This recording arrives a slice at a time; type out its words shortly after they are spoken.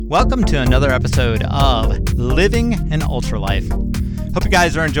Welcome to another episode of Living an Ultra Life. Hope you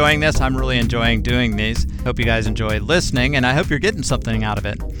guys are enjoying this. I'm really enjoying doing these. Hope you guys enjoy listening, and I hope you're getting something out of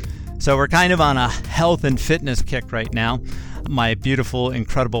it. So we're kind of on a health and fitness kick right now. My beautiful,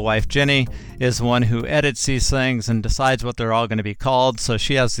 incredible wife, Jenny, is the one who edits these things and decides what they're all going to be called. So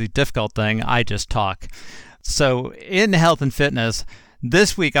she has the difficult thing. I just talk. So in health and fitness,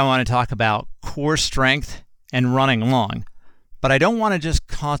 this week I want to talk about core strength and running long. But I don't want to just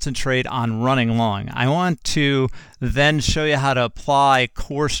concentrate on running long. I want to then show you how to apply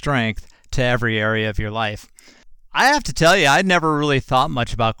core strength to every area of your life. I have to tell you, I'd never really thought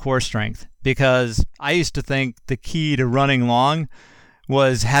much about core strength because I used to think the key to running long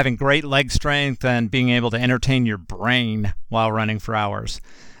was having great leg strength and being able to entertain your brain while running for hours.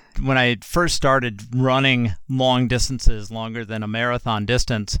 When I first started running long distances, longer than a marathon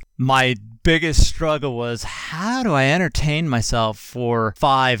distance, my biggest struggle was, how do I entertain myself for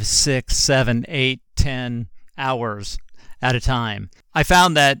 5, 6, 7, 8, 10 hours at a time? I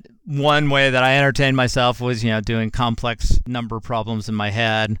found that one way that I entertained myself was, doing complex number problems in my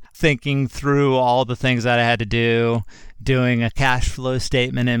head, thinking through all the things that I had to do, doing a cash flow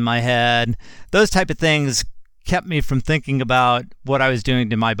statement in my head. Those type of things kept me from thinking about what I was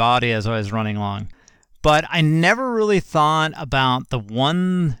doing to my body as I was running long. But I never really thought about the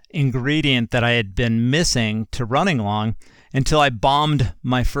one ingredient that I had been missing to running long until I bombed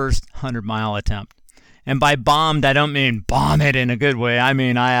my first 100-mile attempt. And by bombed, I don't mean bomb it in a good way. I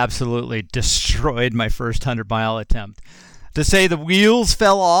mean, I absolutely destroyed my first 100-mile attempt. To say the wheels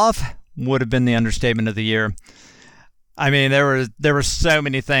fell off would have been the understatement of the year. I mean, there were so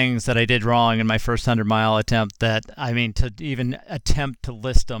many things that I did wrong in my first 100-mile attempt that, to even attempt to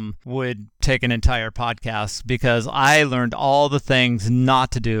list them would take an entire podcast, because I learned all the things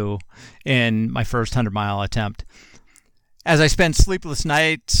not to do in my first 100-mile attempt. As I spent sleepless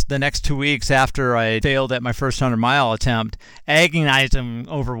nights the next 2 weeks after I failed at my first 100-mile attempt, agonizing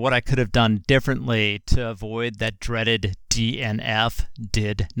over what I could have done differently to avoid that dreaded DNF,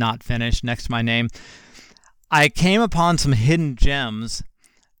 did not finish, next to my name, I came upon some hidden gems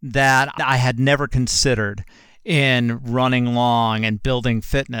that I had never considered in running long and building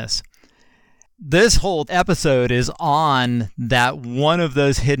fitness. This whole episode is on that one of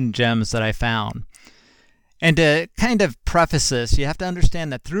those hidden gems that I found. And to kind of preface this, you have to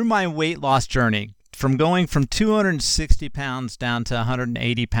understand that through my weight loss journey, from going from 260 pounds down to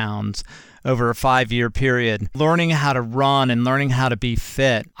 180 pounds over a 5-year period, learning how to run and learning how to be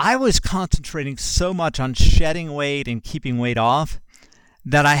fit, I was concentrating so much on shedding weight and keeping weight off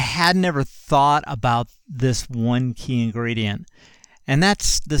that I had never thought about this one key ingredient. And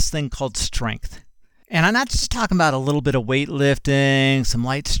that's this thing called strength. And I'm not just talking about a little bit of weightlifting, some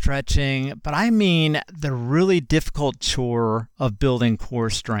light stretching, but I mean the really difficult chore of building core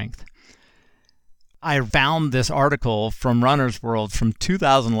strength. I found this article from Runner's World from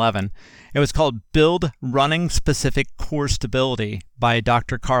 2011. It was called Build Running Specific Core Stability by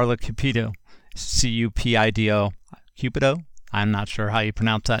Dr. Carla Cupido, C-U-P-I-D-O. Cupido? I'm not sure how you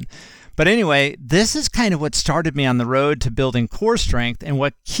pronounce that. But anyway, this is kind of what started me on the road to building core strength, and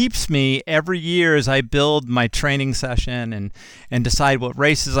what keeps me every year as I build my training session and decide what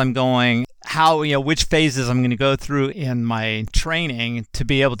races I'm going, how, which phases I'm going to go through in my training to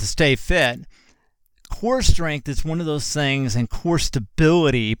be able to stay fit. Core strength is one of those things, and core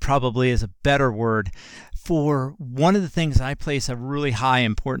stability probably is a better word for one of the things I place a really high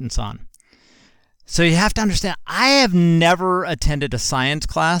importance on. So you have to understand, I have never attended a science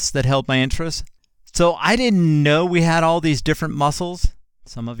class that held my interest. So I didn't know we had all these different muscles.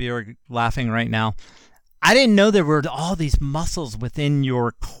 Some of you are laughing right now. I didn't know there were all these muscles within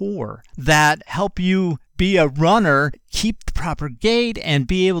your core that help you be a runner, keep the proper gait, and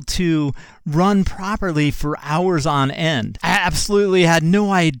be able to run properly for hours on end. I absolutely had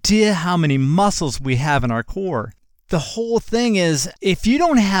no idea how many muscles we have in our core. The whole thing is, if you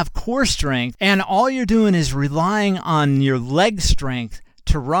don't have core strength and all you're doing is relying on your leg strength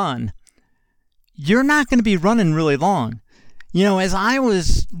to run, you're not going to be running really long. As I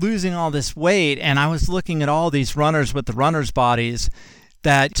was losing all this weight and I was looking at all these runners with the runners' bodies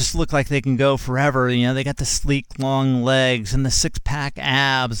that just look like they can go forever, they got the sleek, long legs and the six-pack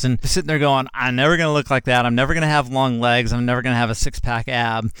abs, and sitting there going, I'm never going to look like that. I'm never going to have long legs. I'm never going to have a six-pack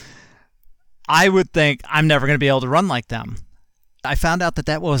ab. I would think I'm never going to be able to run like them. I found out that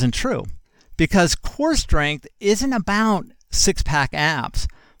that wasn't true, because core strength isn't about six-pack abs,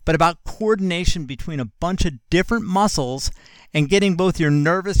 but about coordination between a bunch of different muscles and getting both your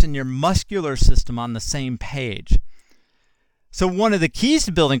nervous and your muscular system on the same page. So one of the keys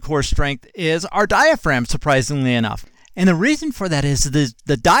to building core strength is our diaphragm, surprisingly enough. And the reason for that is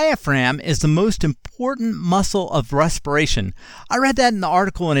the diaphragm is the most important muscle of respiration. I read that in the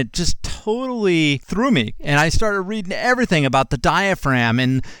article and it just totally threw me. And I started reading everything about the diaphragm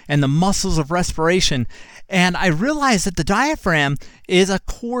and the muscles of respiration. And I realized that the diaphragm is a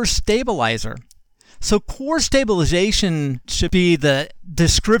core stabilizer. So core stabilization should be the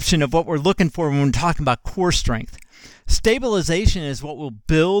description of what we're looking for when we're talking about core strength. Stabilization is what will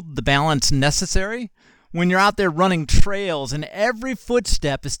build the balance necessary when you're out there running trails and every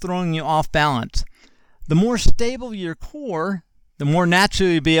footstep is throwing you off balance. The more stable your core, the more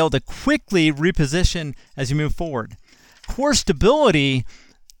naturally you'll be able to quickly reposition as you move forward. Core stability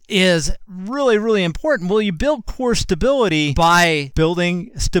is really, really important. Well, you build core stability by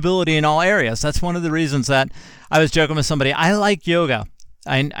building stability in all areas. That's one of the reasons that I was joking with somebody. I like yoga.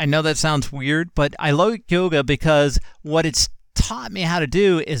 I know that sounds weird, but I like yoga because what it's taught me how to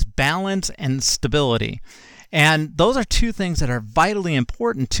do is balance and stability. And those are two things that are vitally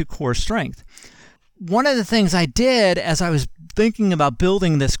important to core strength. One of the things I did as I was thinking about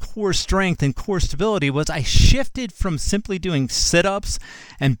building this core strength and core stability was I shifted from simply doing sit-ups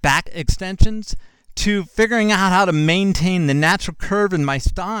and back extensions to figuring out how to maintain the natural curve in my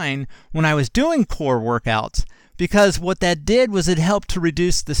spine when I was doing core workouts. Because what that did was it helped to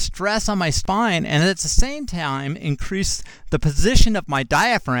reduce the stress on my spine and at the same time increase the position of my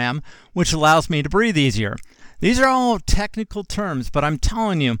diaphragm, which allows me to breathe easier. These are all technical terms, but I'm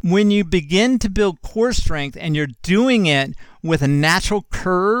telling you, when you begin to build core strength and you're doing it with a natural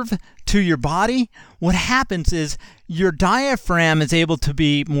curve to your body, what happens is your diaphragm is able to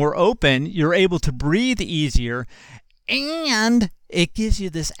be more open, you're able to breathe easier, and it gives you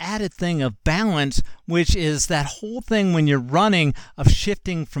this added thing of balance, which is that whole thing when you're running of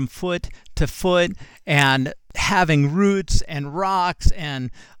shifting from foot to foot and having roots and rocks and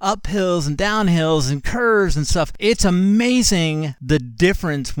uphills and downhills and curves and stuff. It's amazing the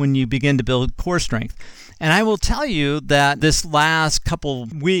difference when you begin to build core strength. And I will tell you that this last couple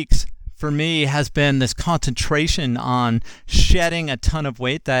weeks for me has been this concentration on shedding a ton of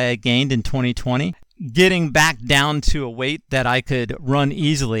weight that I gained in 2020. Getting back down to a weight that I could run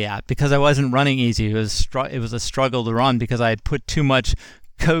easily at, because I wasn't running easy. It was a struggle to run because I had put too much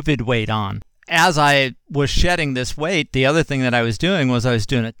COVID weight on. As I was shedding this weight, the other thing that I was doing was I was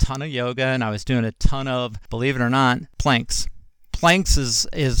doing a ton of yoga and I was doing a ton of, believe it or not, planks. Planks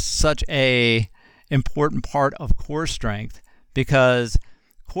is such a important part of core strength because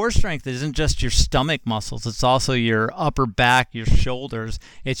core strength isn't just your stomach muscles, it's also your upper back, your shoulders,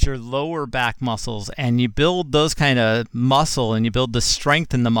 it's your lower back muscles, and you build those kind of muscle and you build the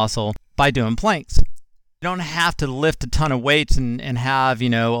strength in the muscle by doing planks. You don't have to lift a ton of weights and have, a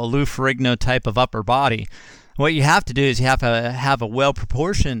Lou Ferrigno type of upper body. What you have to do is you have to have a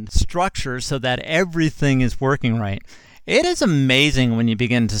well-proportioned structure so that everything is working right. It is amazing when you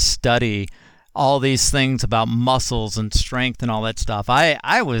begin to study all these things about muscles and strength and all that stuff.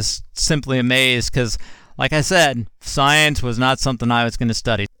 I was simply amazed because, like I said, science was not something I was going to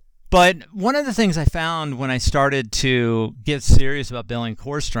study. But one of the things I found when I started to get serious about building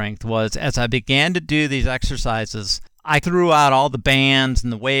core strength was as I began to do these exercises, I threw out all the bands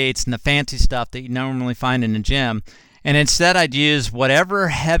and the weights and the fancy stuff that you normally find in a gym. And instead, I'd use whatever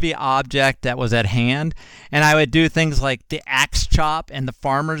heavy object that was at hand, and I would do things like the axe chop and the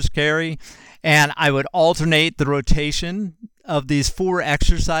farmer's carry, and I would alternate the rotation of these 4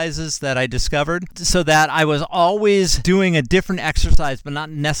 exercises that I discovered so that I was always doing a different exercise but not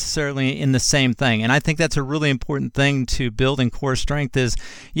necessarily in the same thing. And I think that's a really important thing to building core strength is,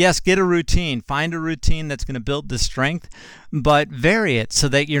 yes, get a routine. Find a routine that's going to build the strength, but vary it so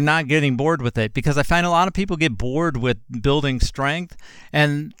that you're not getting bored with it. Because I find a lot of people get bored with building strength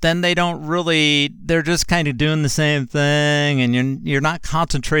and then they're just kind of doing the same thing and you're not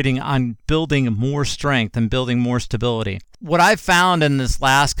concentrating on building more strength and building more stability. What I've found in this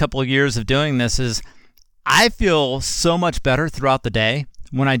last couple of years of doing this is I feel so much better throughout the day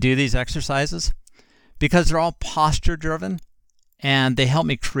when I do these exercises because they're all posture driven and they help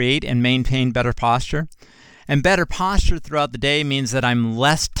me create and maintain better posture. And better posture throughout the day means that I'm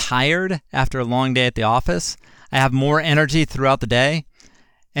less tired after a long day at the office. I have more energy throughout the day.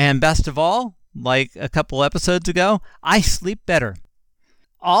 And best of all, like a couple episodes ago, I sleep better.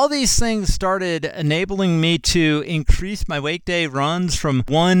 All these things started enabling me to increase my weekday runs from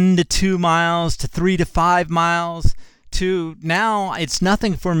 1 to 2 miles to 3 to 5 miles to now it's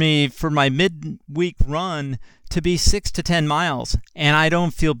nothing for me for my midweek run to be 6 to 10 miles, and I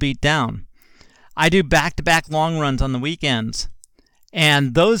don't feel beat down. I do back-to-back long runs on the weekends,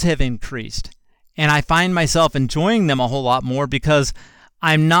 and those have increased. And I find myself enjoying them a whole lot more because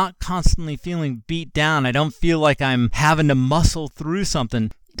I'm not constantly feeling beat down. I don't feel like I'm having to muscle through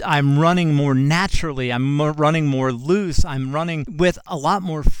something. I'm running more naturally. I'm running more loose. I'm running with a lot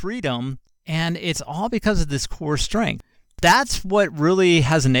more freedom. And it's all because of this core strength. That's what really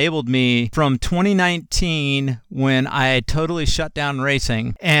has enabled me from 2019, when I totally shut down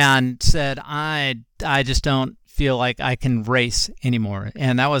racing and said, I just don't feel like I can race anymore.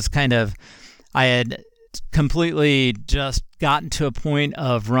 And that was I had completely just gotten to a point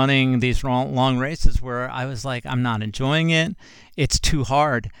of running these long races where I was like, I'm not enjoying it. It's too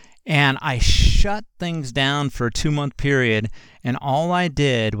hard. And I shut things down for a 2-month period, and all I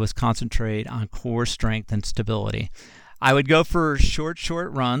did was concentrate on core strength and stability. I would go for short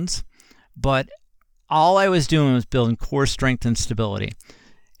runs, but all I was doing was building core strength and stability.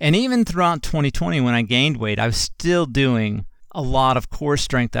 And even throughout 2020, when I gained weight, I was still doing a lot of core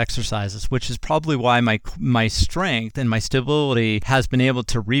strength exercises, which is probably why my strength and my stability has been able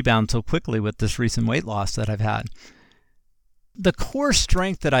to rebound so quickly with this recent weight loss that I've had. The core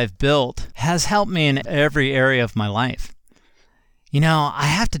strength that I've built has helped me in every area of my life. I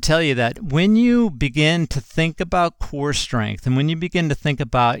have to tell you that when you begin to think about core strength and when you begin to think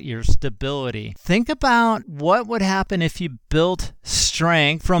about your stability, think about what would happen if you built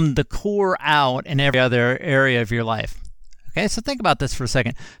strength from the core out in every other area of your life. Okay, so think about this for a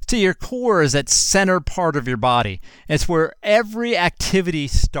second. So your core is that center part of your body. It's where every activity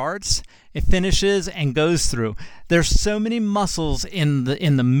starts, it finishes, and goes through. There's so many muscles in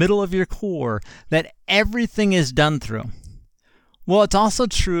the middle of your core that everything is done through. Well, it's also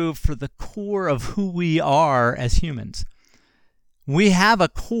true for the core of who we are as humans. We have a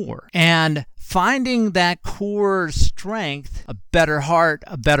core, and finding that core strength, a better heart,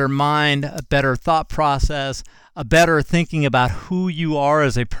 a better mind, a better thought process, a better thinking about who you are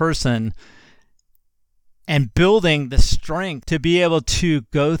as a person, and building the strength to be able to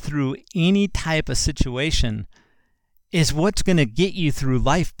go through any type of situation is what's going to get you through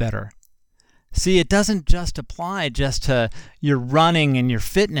life better. See, it doesn't just apply to your running and your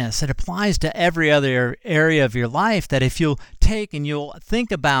fitness. It applies to every other area of your life, that if you'll take and you'll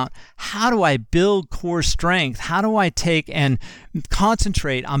think about, how do I build core strength? How do I take and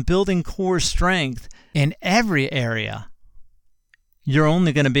concentrate on building core strength in every area? You're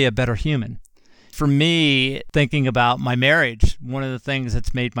only going to be a better human. For me, thinking about my marriage, one of the things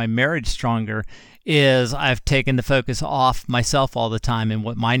that's made my marriage stronger is I've taken the focus off myself all the time and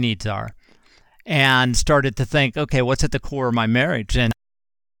what my needs are, and started to think, okay, what's at the core of my marriage? And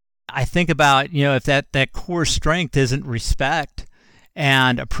I think about, if that core strength isn't respect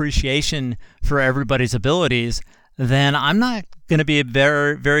and appreciation for everybody's abilities, then I'm not going to be a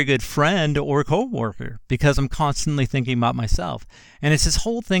very, very good friend or co-worker, because I'm constantly thinking about myself. And it's this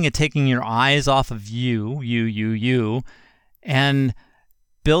whole thing of taking your eyes off of you, and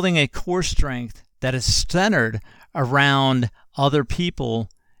building a core strength that is centered around other people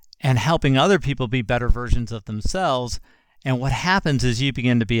and helping other people be better versions of themselves. And what happens is you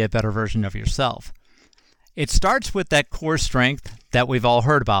begin to be a better version of yourself. It starts with that core strength that we've all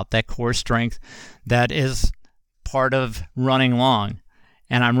heard about, that core strength that is part of running long.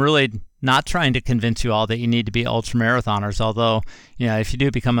 And I'm really not trying to convince you all that you need to be ultramarathoners, although, if you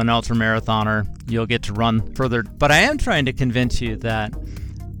do become an ultramarathoner, you'll get to run further. But I am trying to convince you that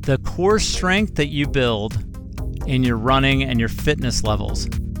the core strength that you build in your running and your fitness levels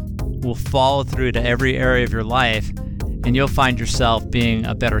will follow through to every area of your life, and you'll find yourself being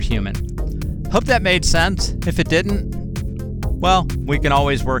a better human. Hope that made sense. If it didn't, well, we can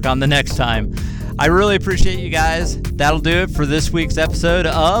always work on the next time. I really appreciate you guys. That'll do it for this week's episode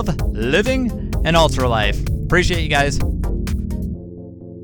of Living an Ultra Life. Appreciate you guys.